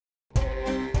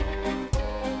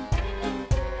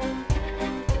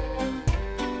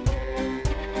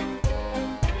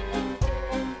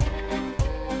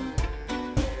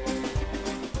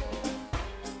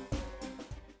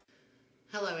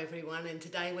everyone, and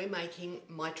today we're making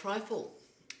my trifle.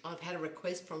 I've had a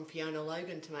request from Fiona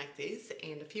Logan to make this,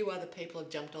 and a few other people have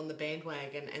jumped on the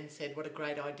bandwagon and said what a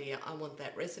great idea, I want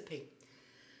that recipe.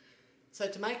 So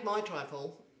to make my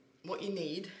trifle, what you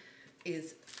need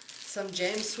is some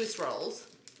jam Swiss rolls,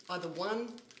 either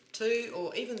 1, 2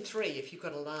 or even 3 if you've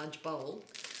got a large bowl.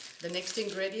 The next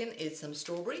ingredient is some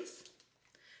strawberries,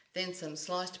 then some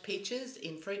sliced peaches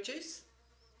in fruit juice,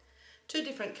 2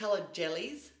 different coloured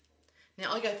jellies.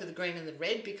 Now I go for the green and the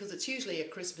red because it's usually a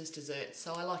Christmas dessert,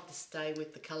 so I like to stay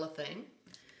with the colour theme.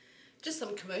 Just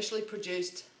some commercially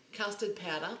produced custard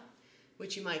powder,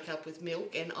 which you make up with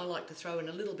milk, and I like to throw in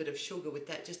a little bit of sugar with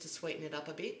that just to sweeten it up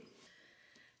a bit.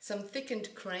 Some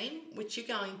thickened cream, which you're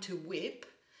going to whip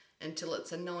until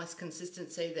it's a nice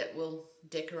consistency that will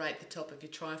decorate the top of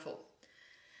your trifle.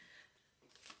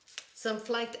 Some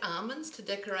flaked almonds to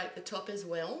decorate the top as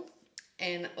well.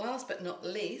 And last but not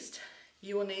least,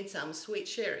 you will need some sweet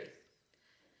sherry.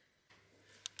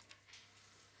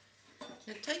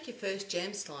 Now take your first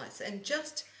jam slice and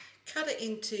just cut it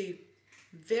into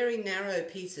very narrow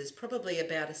pieces, probably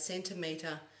about 1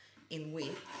 centimetre in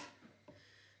width.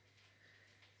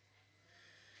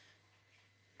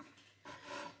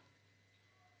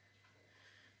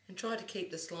 And try to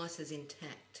keep the slices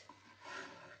intact.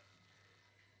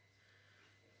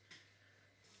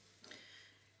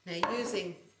 Now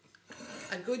using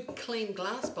a good clean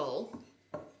glass bowl,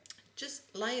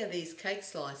 just layer these cake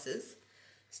slices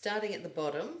starting at the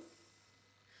bottom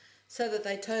so that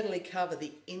they totally cover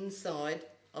the inside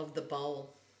of the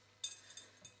bowl.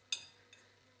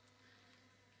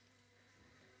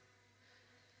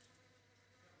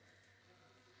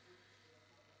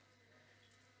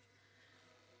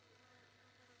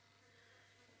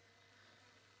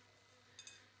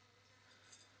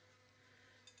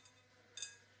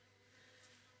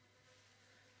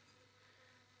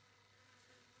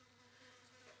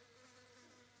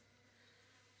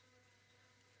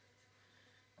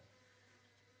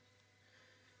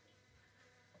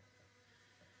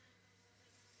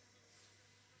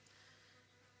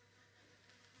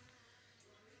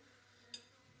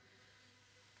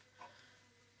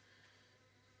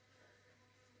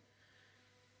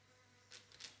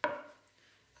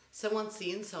 So once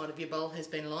the inside of your bowl has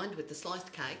been lined with the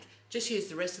sliced cake, just use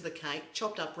the rest of the cake,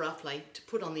 chopped up roughly, to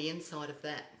put on the inside of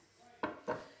that.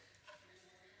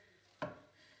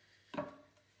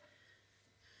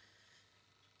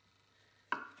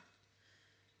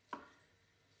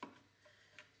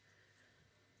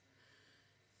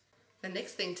 The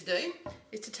next thing to do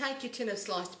is to take your tin of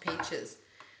sliced peaches.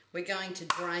 We're going to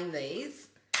drain these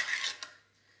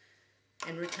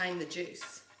and retain the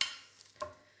juice.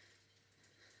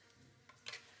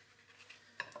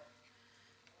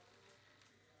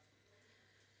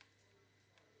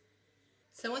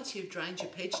 So once you've drained your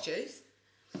peach juice,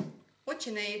 what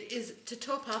you need is to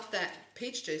top up that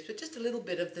peach juice with just a little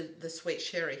bit of the sweet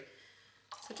sherry.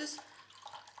 So just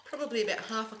probably about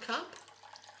 1/2 cup.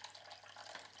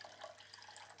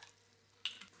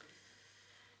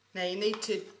 Now you need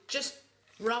to just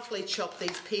roughly chop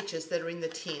these peaches that are in the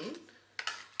tin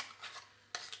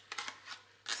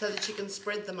so that you can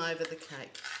spread them over the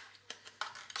cake.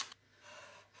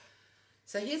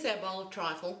 So here's our bowl of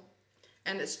trifle,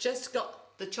 and it's just got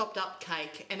the chopped up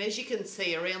cake, and as you can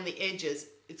see around the edges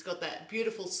it's got that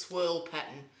beautiful swirl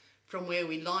pattern from where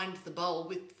we lined the bowl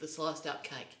with the sliced up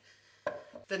cake.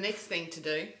 The next thing to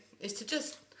do is to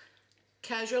just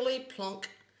casually plonk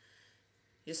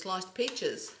your sliced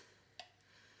peaches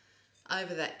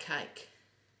over that cake.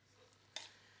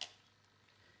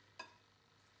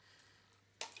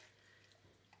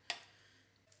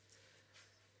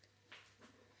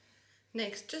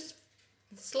 Next, just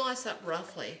slice up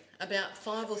roughly about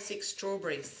 5 or 6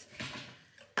 strawberries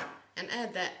and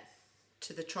add that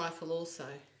to the trifle also.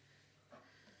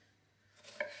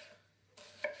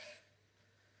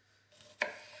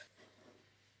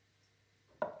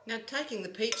 Now taking the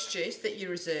peach juice that you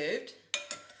reserved,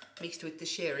 mixed with the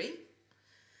sherry,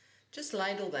 just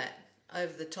ladle that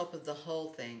over the top of the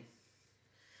whole thing.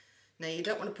 Now you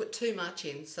don't want to put too much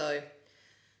in, so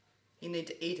you need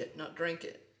to eat it, not drink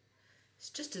it. It's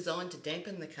just designed to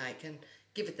dampen the cake and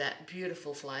give it that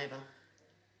beautiful flavour.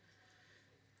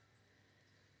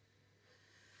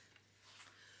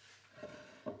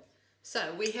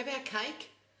 So we have our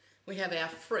cake, we have our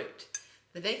fruit.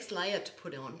 The next layer to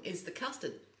put on is the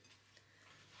custard.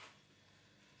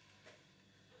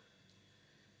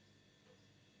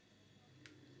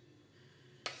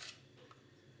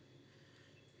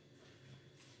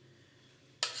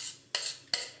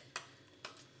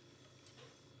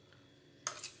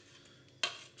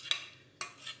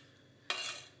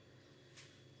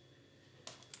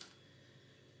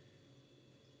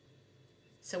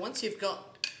 So once you've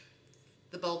got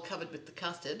the bowl covered with the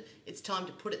custard, it's time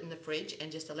to put it in the fridge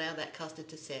and just allow that custard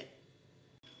to set.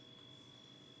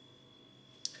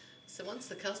 So once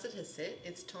the custard has set,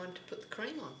 it's time to put the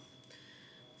cream on.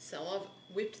 So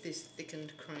I've whipped this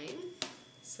thickened cream,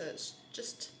 so it's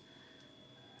just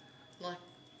like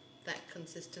that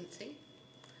consistency.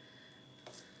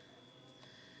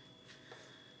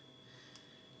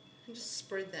 And just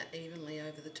spread that evenly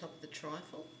over the top of the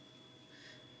trifle.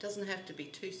 Doesn't have to be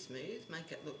too smooth,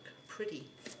 make it look pretty.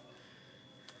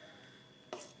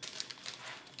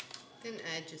 Then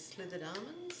add your slithered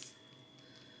almonds.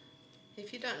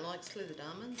 If you don't like slithered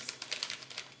almonds,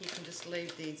 you can just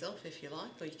leave these off if you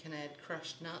like, or you can add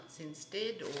crushed nuts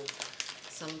instead, or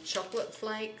some chocolate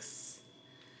flakes,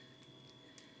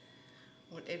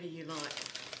 whatever you like.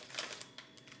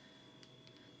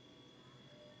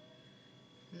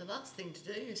 And the last thing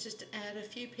to do is just to add a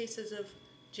few pieces of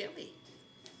jelly.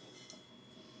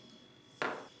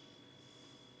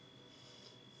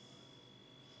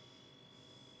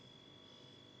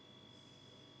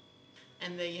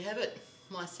 And there you have it,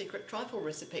 my secret trifle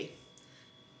recipe.